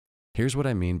Here's what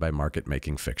I mean by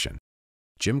market-making fiction.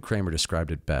 Jim Cramer described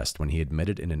it best when he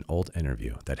admitted in an old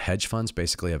interview that hedge funds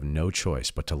basically have no choice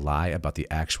but to lie about the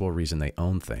actual reason they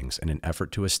own things in an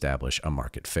effort to establish a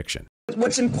market fiction.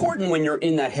 What's important when you're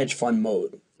in that hedge fund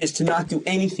mode is to not do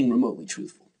anything remotely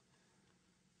truthful.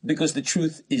 Because the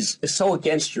truth is so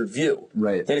against your view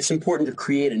that it's important to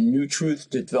create a new truth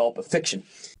to develop a fiction.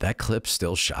 That clip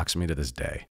still shocks me to this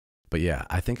day. But yeah,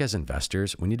 I think as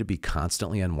investors, we need to be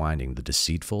constantly unwinding the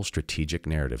deceitful, strategic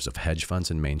narratives of hedge funds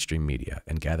and mainstream media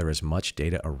and gather as much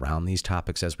data around these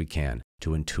topics as we can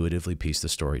to intuitively piece the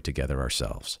story together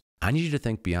ourselves. I need you to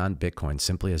think beyond Bitcoin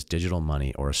simply as digital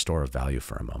money or a store of value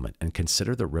for a moment and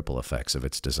consider the ripple effects of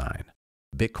its design.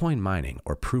 Bitcoin mining,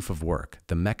 or proof of work,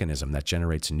 the mechanism that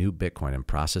generates new Bitcoin and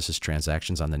processes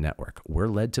transactions on the network, we're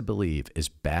led to believe is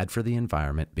bad for the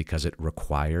environment because it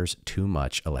requires too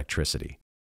much electricity.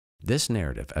 This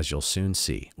narrative, as you'll soon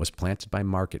see, was planted by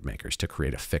market makers to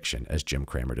create a fiction, as Jim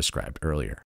Cramer described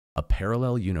earlier, a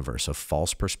parallel universe of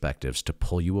false perspectives to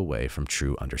pull you away from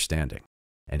true understanding.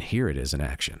 And here it is in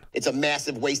action. It's a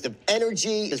massive waste of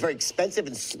energy. It's very expensive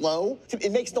and slow.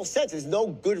 It makes no sense. There's no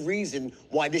good reason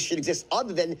why this should exist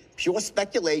other than pure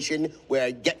speculation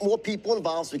where get more people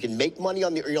involved so we can make money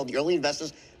on the early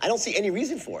investors. I don't see any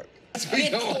reason for it.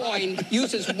 Bitcoin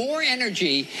uses more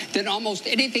energy than almost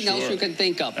anything else you can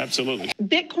think of. Absolutely.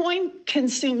 Bitcoin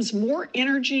consumes more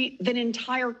energy than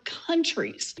entire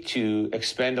countries. To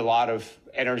expend a lot of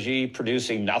energy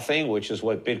producing nothing, which is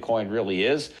what Bitcoin really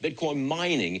is. Bitcoin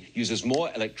mining uses more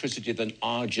electricity than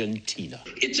Argentina.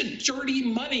 It's a dirty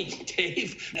money,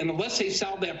 Dave. And unless they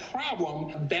solve that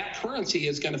problem, that currency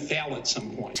is going to fail at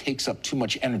some point. It takes up too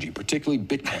much energy, particularly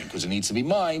Bitcoin, because it needs to be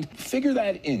mined. Figure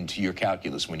that into your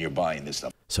calculus when you're buying this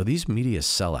stuff. So these media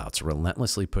sellouts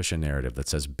relentlessly push a narrative that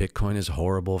says Bitcoin is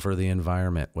horrible for the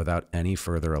environment without any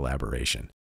further elaboration.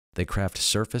 They craft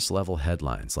surface-level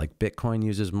headlines like Bitcoin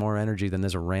uses more energy than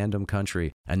this random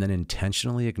country, and then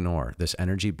intentionally ignore this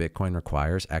energy Bitcoin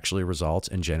requires actually results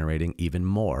in generating even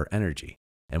more energy.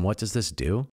 And what does this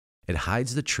do? It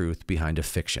hides the truth behind a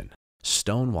fiction,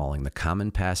 stonewalling the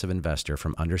common passive investor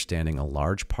from understanding a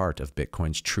large part of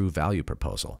Bitcoin's true value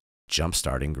proposal,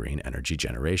 jump-starting green energy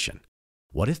generation.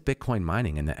 What if Bitcoin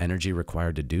mining and the energy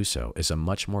required to do so is a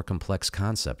much more complex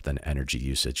concept than energy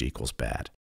usage equals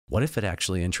bad? What if it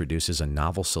actually introduces a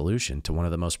novel solution to one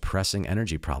of the most pressing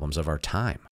energy problems of our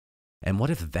time? And what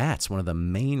if that's one of the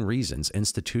main reasons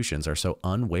institutions are so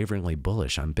unwaveringly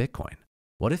bullish on Bitcoin?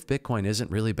 What if Bitcoin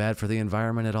isn't really bad for the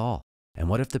environment at all? And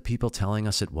what if the people telling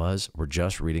us it was were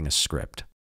just reading a script?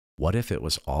 What if it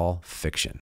was all fiction?